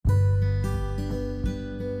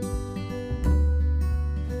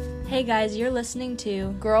Hey guys, you're listening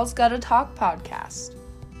to Girls Gotta Talk podcast.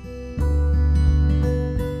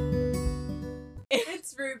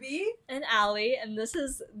 It's Ruby and Allie, and this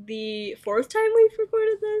is the fourth time we've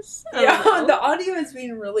recorded this. Yeah, the audio has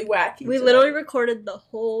been really wacky. We literally recorded the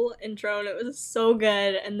whole intro and it was so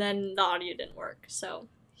good, and then the audio didn't work, so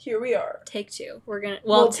here we are. Take two. We're gonna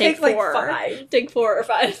take 4. like 5. Take 4 or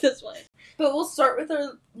 5 this one. But we'll start with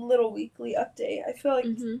our little weekly update. I feel like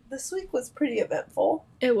this week was pretty eventful.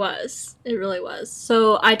 It was. It really was.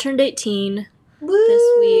 So I turned 18 Woo! this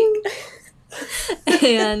week.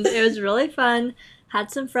 And it was really fun. Had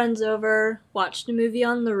some friends over, watched a movie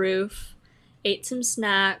on the roof, ate some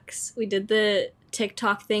snacks. We did the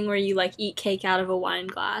TikTok thing where you like eat cake out of a wine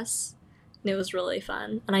glass. And it was really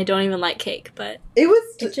fun. And I don't even like cake, but it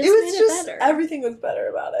was just better. Everything was better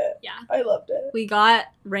about it. Yeah. I loved it. We got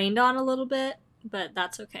rained on a little bit, but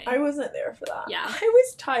that's okay. I wasn't there for that. Yeah. I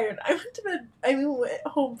was tired. I went to bed. Went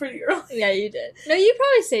home pretty early. Yeah, you did. No, you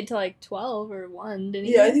probably stayed till like 12 or 1, didn't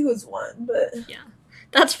you? Yeah, I think it was 1, but... Yeah.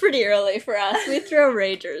 That's pretty early for us. We throw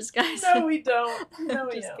ragers, guys. No, we don't. No,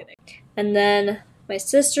 we Just don't. kidding. And then my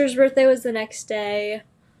sister's birthday was the next day.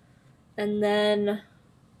 And then,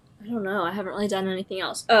 I don't know. I haven't really done anything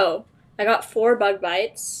else. Oh, I got 4 bug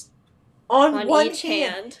bites. On one each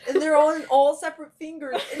hand. And they're on all separate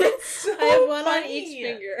fingers. And it's so I have one funny. on each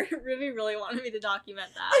finger. Ruby really wanted me to document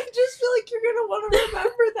that. I just feel like you're going to want to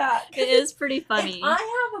remember that. It is pretty funny.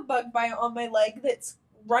 I have a bug bite on my leg that's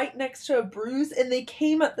right next to a bruise, and they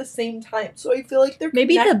came at the same time. So I feel like they're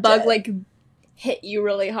Maybe connected. the bug, like, hit you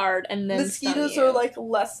really hard and then mosquitoes stung you. are, like,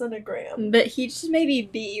 less than a gram. But he just maybe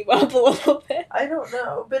beat you up a little bit. I don't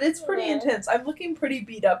know, but it's pretty intense. I'm looking pretty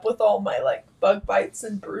beat up with all my, like, bug bites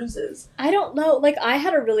and bruises. I don't know. Like, I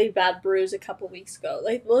had a really bad bruise a couple weeks ago.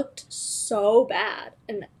 Like, looked so bad.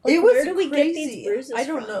 And like, it was where do we crazy. get these bruises I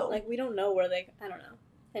don't from? know. Like, we don't know where they... I don't know.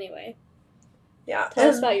 Anyway. Yeah. Tell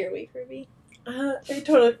us about your week, Ruby. I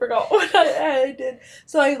totally forgot what I did.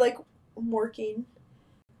 So I, like, I'm working.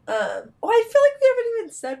 I feel like we haven't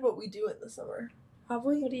even said what we do in the summer. Have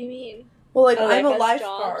we? What do you mean? Well, like, Oh, I'm like a us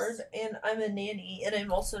lifeguard, jobs? and I'm a nanny, and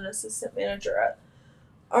I'm also an assistant manager at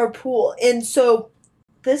our pool. And so,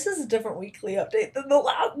 this is a different weekly update than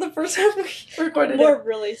the first time we recorded it. We're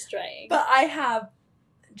really straying. But I have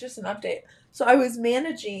just an update. So, I was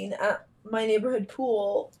managing at my neighborhood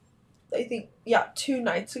pool, I think, 2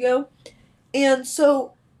 nights ago. And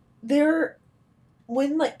so,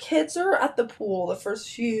 when, like, kids are at the pool the first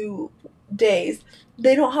few days,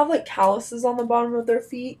 they don't have, like, calluses on the bottom of their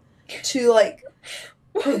feet to, like,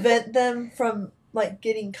 prevent them from, like,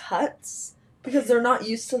 getting cuts because they're not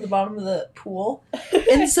used to the bottom of the pool.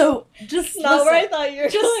 And so, just not where I thought you were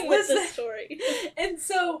going with listen. this story. And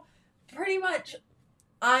so, pretty much,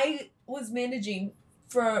 I was managing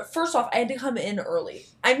first off, I had to come in early.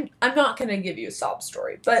 I'm not going to give you a sob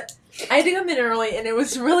story, but I had to come in early, and it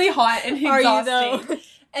was really hot and exhausting. Are you, though?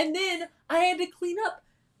 And then I had to clean up,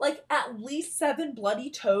 like, at least 7 bloody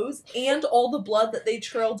toes and all the blood that they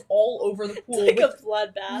trailed all over the pool. It's like a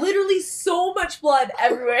bloodbath. Literally so much blood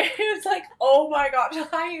everywhere. It was like, oh my gosh,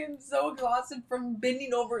 I am so exhausted from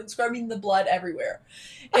bending over and scrubbing the blood everywhere.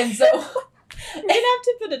 And so... We're gonna have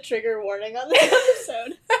to put a trigger warning on this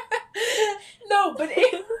episode. No, but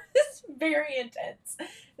it was very intense.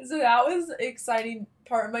 So that was an exciting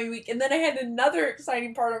part of my week. And then I had another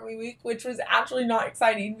exciting part of my week, which was actually not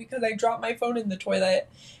exciting because I dropped my phone in the toilet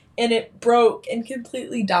and it broke and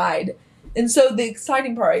completely died. And so the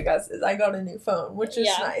exciting part, I guess, is I got a new phone, which is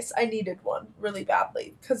nice. I needed one really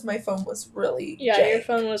badly because my phone was really jank. Your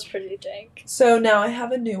phone was pretty jank. So now I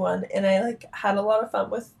have a new one, and I, like, had a lot of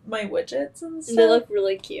fun with my widgets and stuff. They look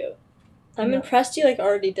really cute. I'm impressed you, like,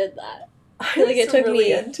 already did that. I feel like it took really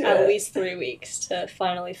me into at it. least 3 weeks to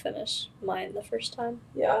finally finish mine the first time.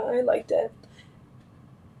 Yeah, I liked it.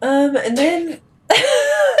 And then...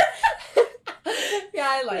 yeah,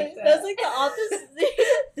 I liked it. That's like the opposite.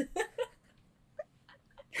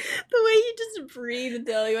 The way you just breathed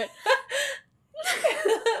until you went...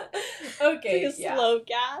 Okay, like a slow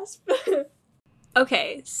gasp.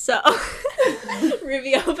 Okay, so...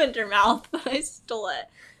 Ruby opened her mouth, but I stole it.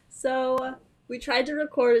 So, we tried to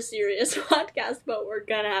record a serious podcast, but we're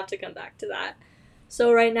gonna have to come back to that.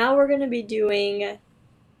 So right now we're gonna be doing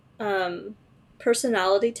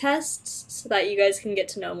personality tests so that you guys can get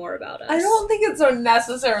to know more about us. I don't think it's a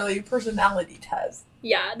necessarily personality test.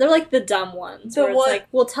 Yeah, they're like the dumb ones. Where it's like,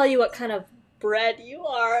 we'll tell you what kind of bread you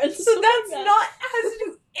are. And so that's not has to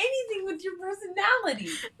do anything with your personality.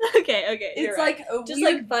 Okay, it's right. like a just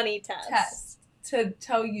weird like funny test to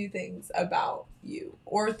tell you things about you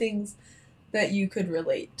or things that you could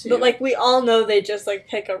relate to. But like we all know they just like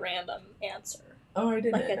pick a random answer. Oh, I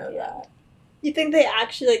didn't Like at know the that. end. You think they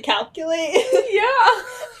actually calculate? Yeah.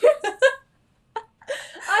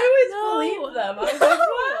 I always No. believed them. I was like, wow,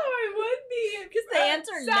 I would be. Because the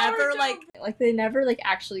answer never, like they never, like,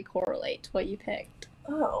 actually correlate to what you picked.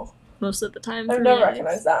 Oh. Most of the time. I've never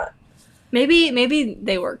recognized that. Maybe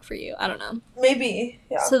they work for you. I don't know. Maybe,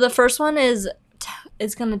 yeah. So the first one is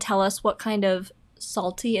going to tell us what kind of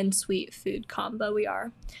salty and sweet food combo we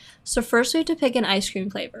are. So first we have to pick an ice cream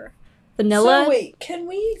flavor. Vanilla. So wait, can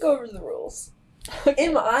we go over the rules? Okay.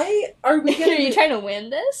 Are we gonna... Are you trying to win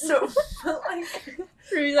this? No, but like...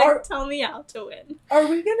 Or are you like, tell me how to win? Are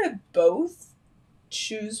we gonna both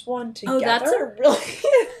choose one together? Oh, that's a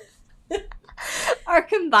really... Our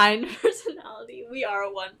combined personality, we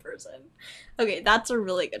are one person. Okay, that's a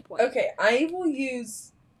really good point. Okay, I will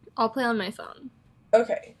use... I'll play on my phone.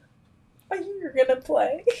 Okay. Oh, you're gonna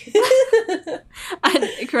play.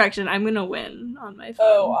 Correction, I'm gonna win on my phone.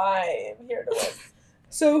 Oh, I am here to win.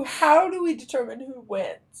 So how do we determine who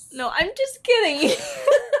wins? No, I'm just kidding.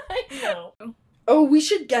 I know. Oh, we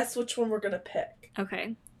should guess which one we're gonna pick.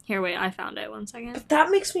 Okay. Here, wait, I found it. 1 second. But that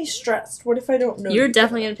makes me stressed. What if I don't know? You're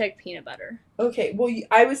definitely gonna pick peanut butter. Okay, well,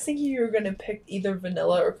 I was thinking you were gonna pick either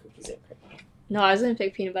vanilla or cookies and cream. No, I was gonna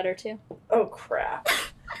pick peanut butter too. Oh, crap.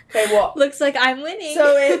 Okay, well. Looks like I'm winning.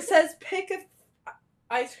 So it says pick a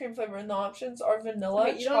ice cream flavor, and the options are vanilla,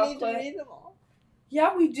 Wait, you chocolate. don't need to read them all.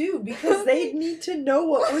 Yeah, we do, because they need to know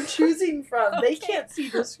what we're choosing from. Okay. They can't see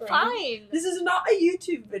the screen. Fine. This is not a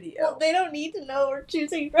YouTube video. Well, they don't need to know we're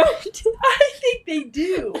choosing from. I think they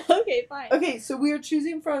do. Okay, fine. Okay, so we are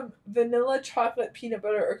choosing from vanilla, chocolate, peanut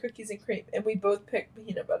butter, or cookies and cream, and we both picked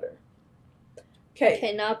peanut butter. Okay.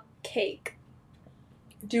 Okay, now cake.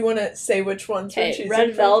 Do you want to say which ones we're Okay, choosing red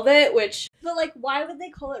from? velvet, which... But, like, why would they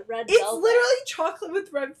call it red velvet? It's literally chocolate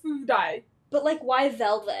with red food dye. But, like, why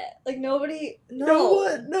velvet? Like, nobody...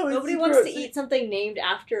 Nobody wants to eat something named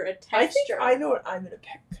after a texture. I think I know what I'm going to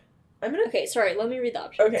pick. Okay, sorry, let me read the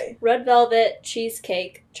options. Okay. Red velvet,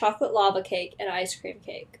 cheesecake, chocolate lava cake, and ice cream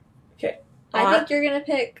cake. Okay. I think you're going to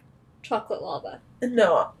pick chocolate lava.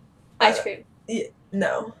 No. Ice cream. Yeah,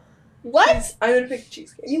 no. What? I'm going to pick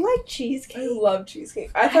cheesecake. You like cheesecake? I love cheesecake.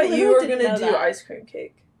 I thought you were going to do ice cream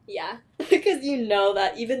cake. Yeah. Because you know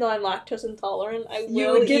that even though I'm lactose intolerant, I You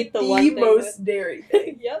will would get eat the one thing most dairy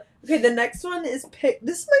thing. Yep. Okay, the next one is pick...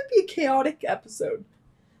 This might be a chaotic episode.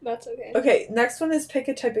 That's okay. Okay, next one is pick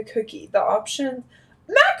a type of cookie. The option...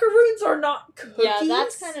 Macaroons are not cookies. Yeah,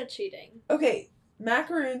 that's kind of cheating. Okay,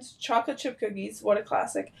 macaroons, chocolate chip cookies, what a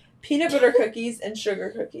classic, peanut butter cookies, and sugar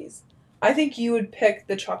cookies. I think you would pick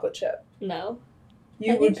the chocolate chip. No.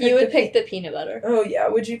 You I think you would pick the peanut butter. Oh, yeah.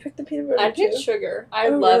 Would you pick the peanut butter I'd pick too? sugar. I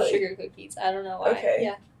Oh, love really? sugar cookies. I don't know why. Okay.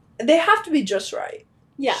 Yeah. They have to be just right.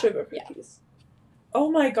 Yeah. Sugar cookies.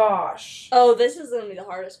 Oh my gosh. Oh, this is going to be the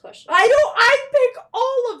hardest question. I'd pick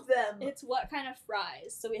all of them. It's what kind of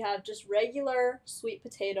fries? So we have just regular sweet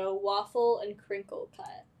potato, waffle, and crinkle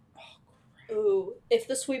cut. Ooh, if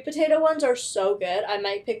the sweet potato ones are so good, I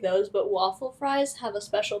might pick those, but waffle fries have a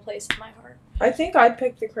special place in my heart. I think I'd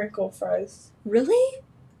pick the crinkle fries. Really?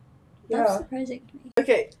 Yeah. That's surprising to me.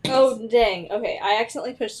 Okay. Oh, dang. Okay, I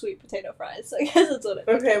accidentally pushed sweet potato fries, so I guess that's what it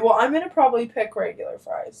is. Okay, well, I'm going to probably pick regular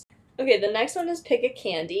fries. Okay, the next one is pick a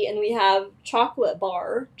candy, and we have chocolate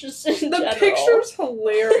bar, just in The general. picture's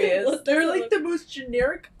hilarious. It They're doesn't like the most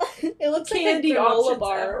generic It looks candy like a granola options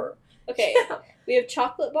bar. ever. Okay, Yeah. we have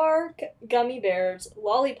chocolate bar, gummy bears,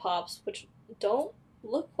 lollipops, which don't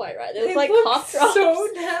look quite right. They look like cough drops. So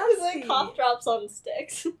They nasty. look like cough drops on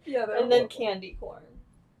sticks. Yeah, they're And then horrible. candy corn.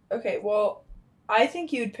 Okay, well, I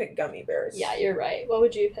think you'd pick gummy bears. Yeah, you're right. What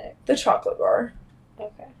would you pick? The chocolate bar.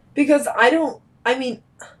 Okay. Because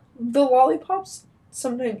the lollipops,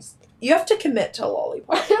 sometimes, you have to commit to a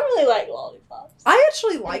lollipop. I don't really like lollipops. I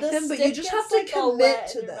actually like The them, but you stick just gets, have to all commit wet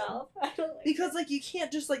to in your them. mouth. I don't like Because, like, you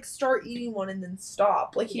can't just, like, start eating one and then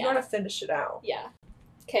stop. Like, you Yeah. gotta finish it out. Yeah.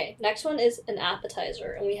 Okay, next one is an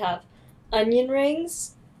appetizer, and we have onion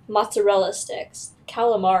rings, mozzarella sticks,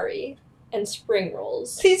 calamari, and spring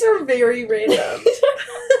rolls. These are very random.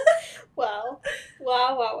 Wow.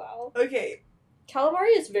 Wow. Okay.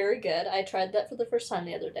 Calamari is very good. I tried that for the first time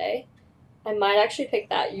the other day. I might actually pick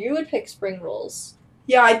that. You would pick spring rolls.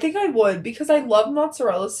 Yeah, I think I would, because I love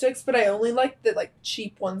mozzarella sticks, but I only like the, like,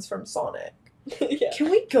 cheap ones from Sonic. Yeah. Can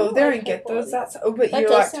we go there like and get high those? quality. But That you're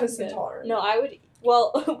does sound lactose good. intolerant. No, I would...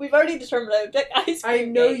 Well, we've already determined I would pick ice cream I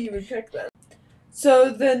know cake. you would pick them.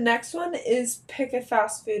 So the next one is pick a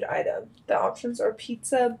fast food item. The options are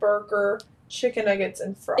pizza, burger, chicken nuggets,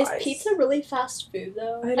 and fries. Is pizza really fast food,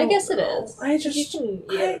 though? I don't guess know. it is. I just- You can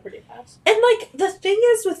eat it pretty fast. And, like, the thing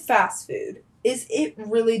is with fast food is it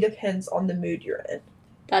really depends on the mood you're in.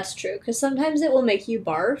 That's true, because sometimes it will make you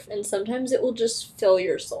barf, and sometimes it will just fill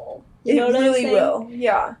your soul. You know It what really I'm saying? will.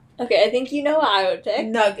 Yeah. Okay, I think you know what I would pick.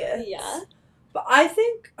 Nuggets. Yeah. But I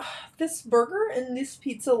think this burger and this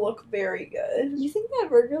pizza look very good. You think that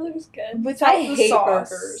burger looks good? Without I the hate sauce.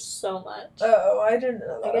 burgers so much. Oh, I didn't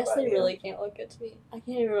know that. I guess about they you. really can't look good to me. I can't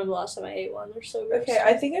even remember the last time I ate one. They're so gross. Okay,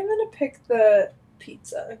 I think I'm gonna pick the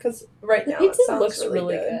pizza because right the now pizza it sounds looks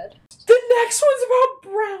really good. good. The next one's about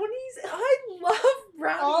brownies. I love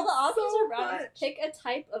brownies. All the options so are brownies. much. Pick a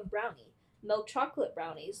type of brownie. Milk chocolate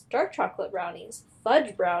brownies, dark chocolate brownies,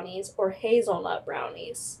 fudge brownies, or hazelnut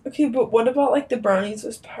brownies. Okay, but what about like the brownies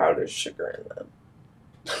with powdered sugar in them?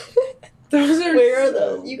 Those are Where are so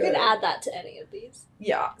those? You good. could add that to any of these.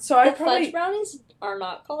 Yeah, so I The probably fudge brownies are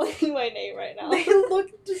not calling my name right now. they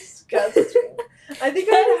look disgusting. I think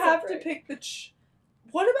That I'd is a have to break. pick the.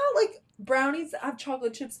 What about like brownies that have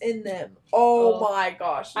chocolate chips in them? Oh, my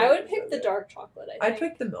gosh! I that would is pick so the good. dark chocolate, I I'd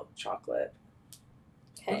think. pick the milk chocolate.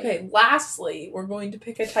 Okay. Okay, lastly, we're going to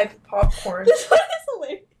pick a type of popcorn. This one is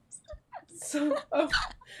hilarious. So,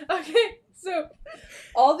 okay, so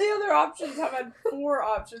all the other options have had 4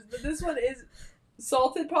 options, but this one is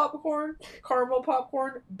salted popcorn, caramel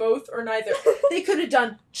popcorn, both or neither. They could have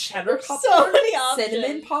done cheddar popcorn, So many options.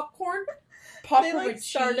 cinnamon popcorn, They popcorn like with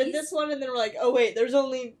started cheese. this one and then were like, oh wait, there's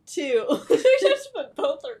only 2. They just put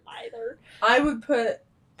both or neither. I would put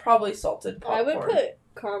probably salted popcorn. I would put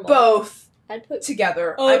caramel. both I'd put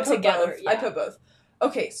together. Oh, I put together, both. yeah. I put both.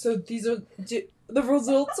 Okay, so these are the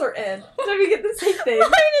results are in. Did we get the same thing? Mine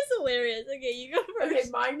is hilarious. Okay, you go first. Okay,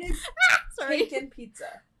 mine is Sorry. cake and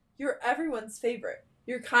pizza. You're everyone's favorite.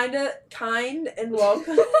 You're kind and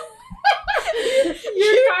welcome.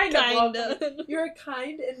 You're kind of welcoming. You're a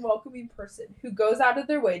kind and welcoming person who goes out of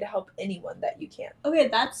their way to help anyone that you can. Okay,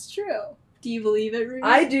 that's true. Do you believe it, Ruby?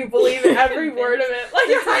 I do believe in every word of it. Like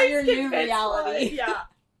It's I'm your new convinced reality. by it. Yeah.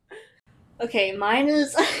 Okay, mine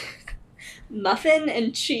is muffin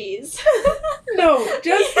and cheese. No,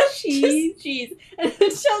 just cheese. Just cheese. And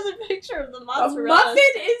it shows a picture of the A mozzarella.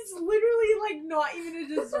 muffin is literally like not even a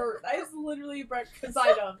dessert. That is literally a breakfast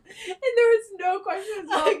item. And there is no question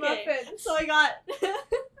about Okay, muffins. so I got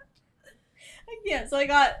so I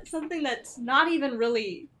got something that's not even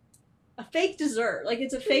really a fake dessert. Like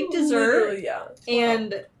it's a fake dessert Literally, yeah.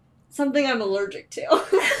 and something I'm allergic to.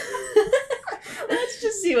 Let's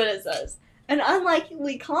just see what it says. An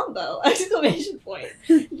unlikely combo! Exclamation point.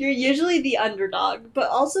 You're usually the underdog, but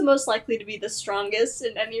also most likely to be the strongest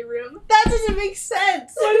in any room. That doesn't make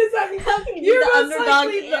sense! What does that mean? How can you You're be the most underdog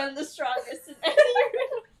likely and the strongest in any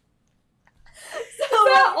room? Is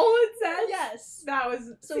that all it says? Yes. That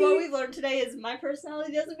was. So what we learned today is my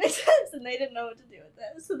personality doesn't make sense, and they didn't know what to do with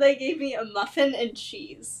it. So they gave me a muffin and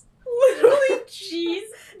cheese. literally cheese.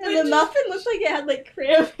 And the muffin looked like it had like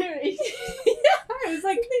cranberry. Yeah, it was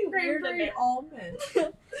like weird in cranberry it. almond.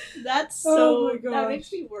 That's Oh so. my That gosh.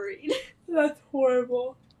 makes me worried. That's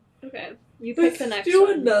horrible. Okay, you pick the next do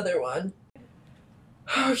one. another one.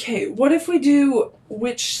 Okay, what if we do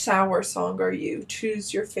which sour song are you?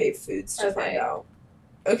 Choose your fave foods to find out.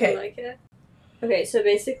 Okay. You like it? Okay, so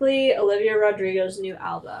basically, Olivia Rodrigo's new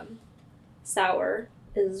album, Sour,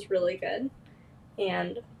 is really good,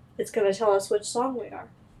 and it's gonna tell us which song we are.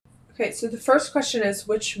 Okay, so the first question is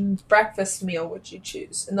which breakfast meal would you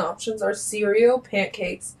choose? And the options are cereal,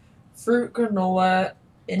 pancakes, fruit granola,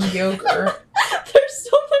 and yogurt. There's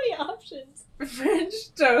so many options. French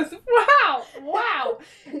toast. Wow. Wow.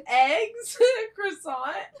 Eggs,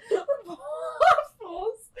 croissant,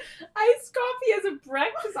 waffles, iced coffee as a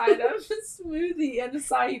breakfast item, smoothie, and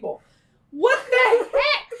acai bowl. What the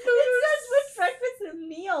heck? It says which breakfast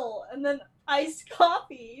meal, and then iced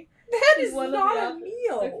coffee. That is one of the not a options.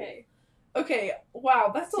 meal. Okay. Okay,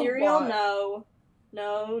 wow, that's Cereal, a lot. no.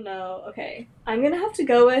 No. Okay. I'm gonna have to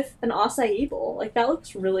go with an acai bowl. Like, that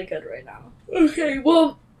looks really good right now. Okay,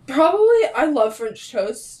 well, probably I love French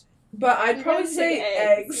toast, but I'd You probably guys say say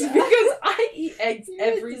eggs eggs. because I eat eggs You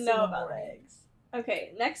every need to single know about morning. eggs.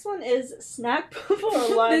 Okay, next one is snack before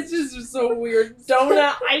lunch. This is so weird.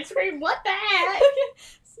 Donut, ice cream, what the heck?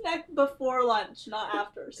 Snack before lunch, not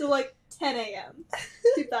after. So, like, 10 a.m.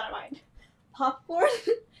 Keep that in mind. Popcorn,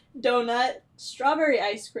 donut, strawberry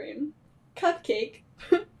ice cream, cupcake,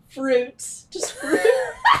 fruits. Just fruit.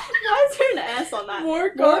 Why is there an S on that?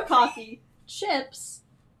 More More coffee. coffee, chips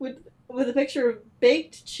with a picture of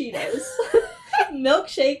baked Cheetos,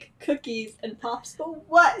 milkshake, cookies, and popsicle.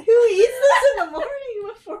 What? Who eats this in the morning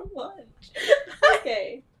before lunch?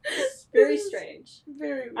 Okay, it's very strange.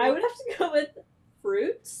 Very weird. I would have to go with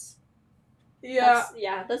fruits. Yeah.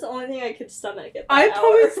 That's the only thing I could stomach at that I'd hour.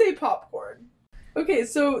 probably say popcorn. Okay,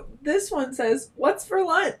 so this one says, what's for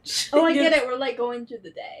lunch? Oh, I get it. We're like going through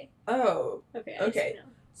the day. Oh. Okay. Okay.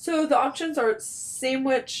 So the options are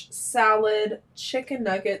sandwich, salad, chicken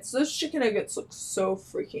nuggets. Those chicken nuggets look so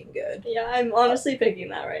freaking good. Yeah, I'm honestly picking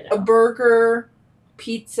that right now. A burger,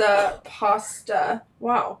 pizza, pasta.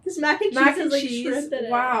 Wow. This mac and cheese is like shrimp in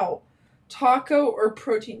it. Wow. Taco or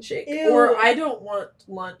protein shake. Ew. Or I don't want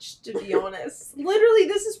lunch, to be honest. Literally,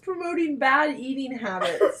 this is promoting bad eating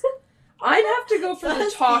habits. I'd have to go for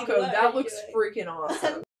the taco. That looks freaking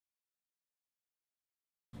awesome.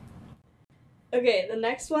 Okay, the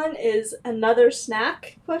next one is another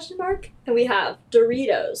snack, ? And we have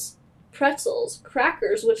Doritos, pretzels,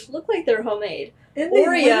 crackers, which look like they're homemade. And they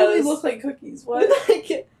literally look like cookies. What? With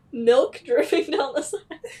like milk dripping down the side.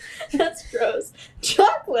 That's gross.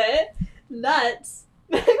 Chocolate, nuts,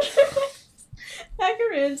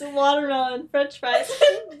 macaroons, watermelon, french fries,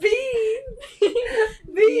 and beans.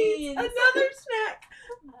 Beans. Another snack.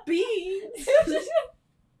 Beans.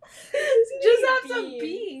 Just have some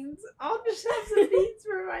beans. I'll just have some beans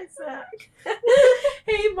for my snack.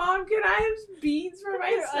 Hey, Mom, can I have some beans for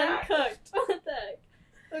my snack? Uncooked. What the heck?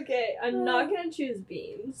 Okay, I'm not gonna choose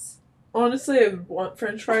beans. Honestly, I would want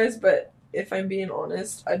french fries, but if I'm being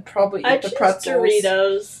honest, I'd probably eat the pretzels.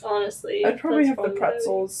 Doritos, honestly. I'd probably have the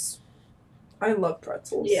pretzels. I love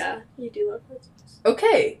pretzels. Yeah, you do love pretzels.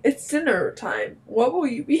 Okay, it's dinner time. What will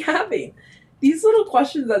you be having? These little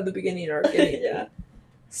questions at the beginning are getting me.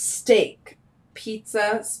 Steak,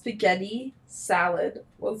 pizza, spaghetti, salad,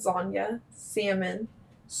 lasagna, salmon,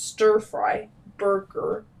 stir fry,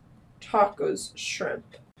 burger, tacos, shrimp.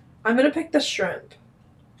 I'm gonna pick the shrimp.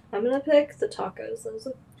 I'm gonna pick the tacos. Those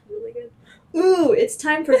look really good. Ooh, it's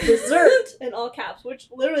time for dessert in all caps, which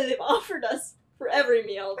literally they've offered us for every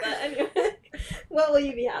meal. But anyway, what will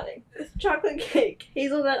you be having? Chocolate cake,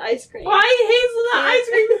 hazelnut ice cream. Why hazelnut ice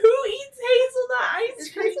cream? Who eats hazelnut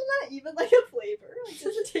ice cream? Is hazelnut even like a flavor? Like,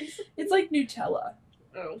 does it taste? It's like Nutella.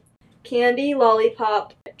 Oh. Candy,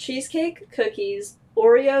 lollipop, cheesecake, cookies,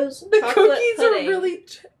 Oreos, the chocolate cookies pudding. Are really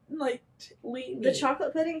lean. The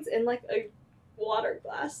chocolate pudding's in like a water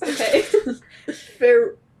glass. Okay.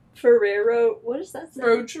 Ferrero. What is that?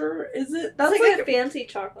 Rocher, is it? That's like a fancy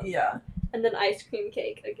chocolate. Yeah. And then ice cream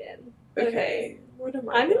cake again. Okay. What am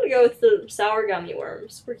I? I'm gonna go with the sour gummy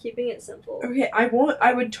worms. We're keeping it simple. Okay,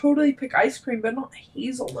 I would totally pick ice cream, but not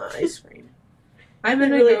hazelnut ice cream. I'm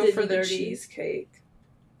gonna go for the cheesecake.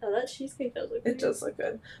 Oh, that cheesecake does look good. It does look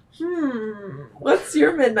good. What's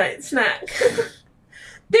your midnight snack?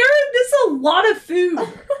 This is a lot of food.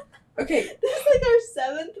 Okay. This is like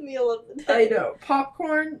our 7th meal of the day. I know.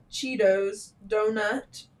 Popcorn, Cheetos,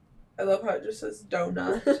 donut. I love how it just says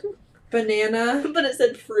donut. Banana. But it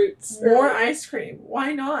said fruits. More ice cream.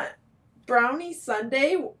 Why not? Brownie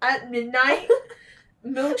sundae at midnight.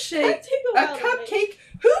 Milkshake. A cupcake.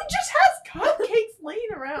 Who just has cupcakes laying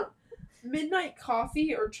around? Midnight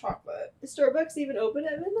coffee or chocolate? Is Starbucks even open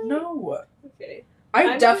at midnight? No. Okay.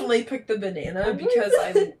 I definitely picked the banana because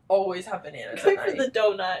I always have bananas at night. For the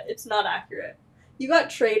donut. It's not accurate. You got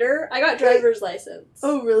Trader. I got driver's license.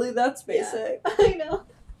 Oh, really? That's basic. Yeah. I know.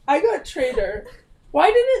 I got Trader. Why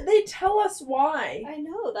didn't they tell us why? I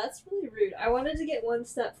know. That's really rude. I wanted to get one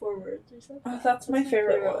step forward. Oh, that's my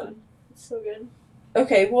favorite one. It's so good.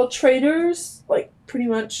 Okay, well, Trader's, like, pretty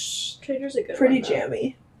much... Trader's a good pretty one,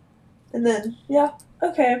 jammy. And then, yeah.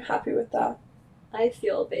 Okay, I'm happy with that. I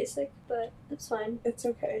feel basic, but it's fine. It's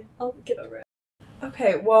okay. I'll get over it.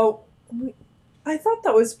 Okay, well, I thought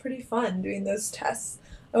that was pretty fun doing those tests.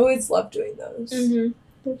 I always love doing those. Mm-hmm.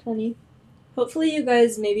 They're funny. Hopefully you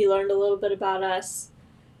guys maybe learned a little bit about us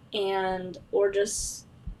or just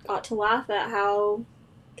got to laugh at how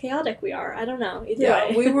chaotic we are. I don't know. Either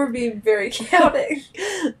way. We were being very chaotic.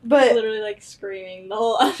 But literally like screaming the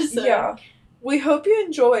whole episode. Yeah. We hope you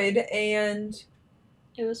enjoyed, and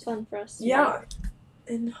it was fun for us. Yeah.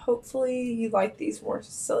 And hopefully you like these more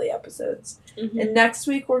silly episodes. Mm-hmm. And next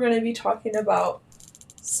week we're going to be talking about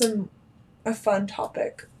a fun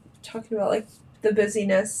topic. Talking about, like, the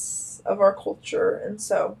busyness of our culture. And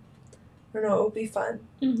so, I don't know, it'll be fun.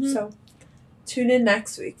 Mm-hmm. So, tune in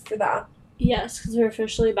next week for that. Yes, because we're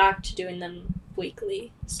officially back to doing them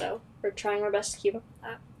weekly. So, we're trying our best to keep up with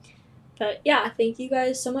that. But, yeah, thank you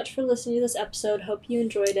guys so much for listening to this episode. Hope you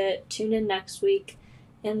enjoyed it. Tune in next week.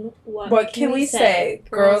 And what can we say?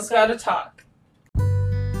 Girls gotta talk.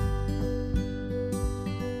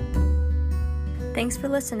 Thanks for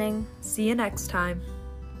listening. See you next time.